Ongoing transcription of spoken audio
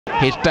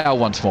Here's Bell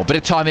once more. Bit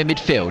of time in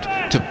midfield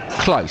to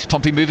Close.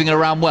 Pompey moving it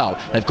around well.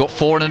 They've got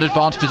 4 in an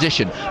advanced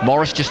position.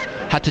 Morris just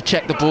had to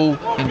check the ball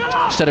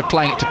instead of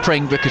playing it to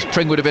Pring, because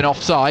Pring would have been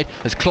offside,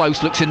 as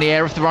Close looks in the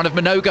air of the run of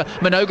Mnoga.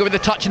 Mnoga with a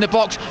touch in the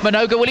box.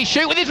 Mnoga, will he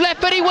shoot with his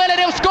left foot? He will, and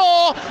he'll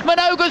score!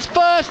 Mnoga's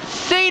first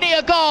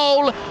senior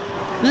goal,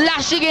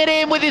 lashing it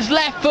in with his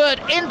left foot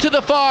into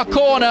the far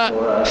corner.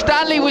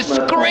 Stanley was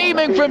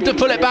screaming for him to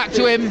pull it back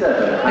to him.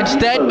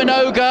 Instead,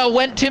 Mnoga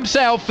went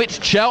himself.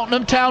 It's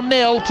Cheltenham Town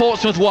 0,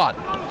 Portsmouth 1.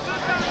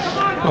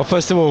 Well,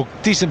 first of all,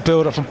 decent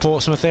build-up from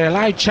Portsmouth. They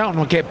allowed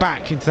Cheltenham to get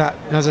back into that,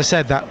 as I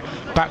said, that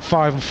back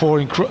 5 and 4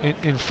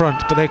 in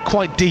front, but they're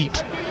quite deep.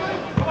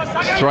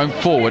 Thrown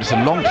forward, it's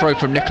a long throw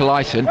from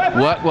Nicolaisen,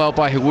 worked well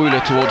by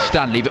Hiwula towards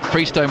Stanley, but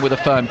Freestone with a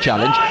firm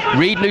challenge.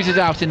 Reed loses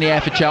out in the air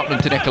for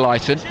Cheltenham to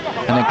Nicolaisen,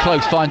 and then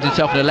Close finds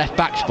himself in a left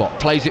back spot,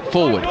 plays it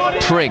forward.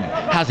 Pring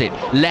has it,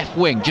 left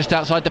wing, just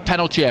outside the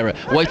penalty area,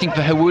 waiting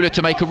for Hiwula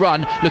to make a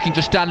run, looking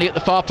for Stanley at the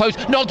far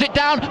post, nods it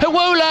down,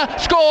 Hiwula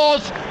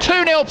scores,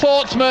 2-0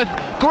 Portsmouth.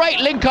 Great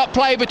link-up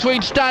play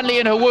between Stanley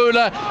and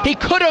Hiwula. He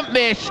couldn't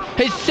miss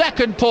his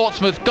second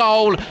Portsmouth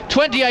goal.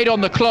 28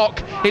 on the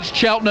clock. It's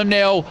Cheltenham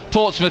 0,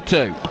 Portsmouth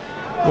 2.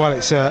 Well,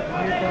 it's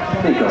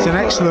an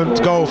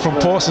excellent goal from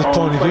Portsmouth's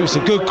point of view. It's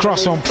a good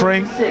cross on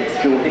Pring.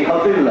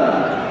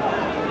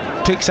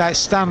 Picks out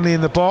Stanley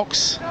in the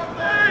box.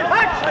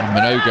 And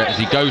Mnoga, as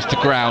he goes to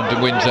ground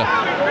and wins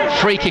a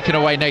free kick in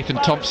a way Nathan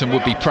Thompson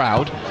would be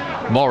proud.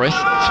 Morris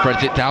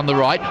spreads it down the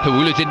right.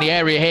 Hiwula's in the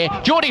area here.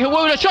 Jordy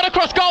Hiwula shot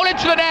across goal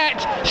into the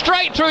net,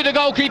 straight through the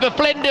goalkeeper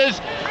Flinders,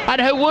 and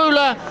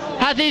Hiwula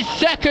has his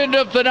second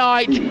of the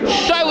night.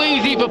 So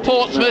easy for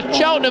Portsmouth.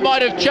 Cheltenham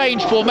might have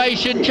changed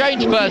formation,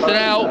 changed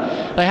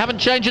personnel. They haven't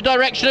changed the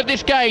direction of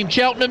this game.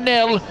 Cheltenham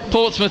 0,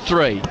 Portsmouth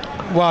 3.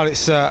 Well,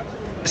 it's a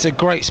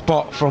great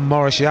spot from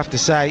Morris, you have to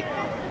say.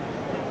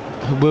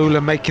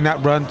 Hiwula making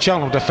that run.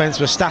 Cheltenham defence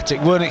was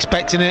static, weren't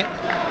expecting it.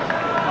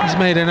 He's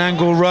made an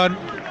angle run.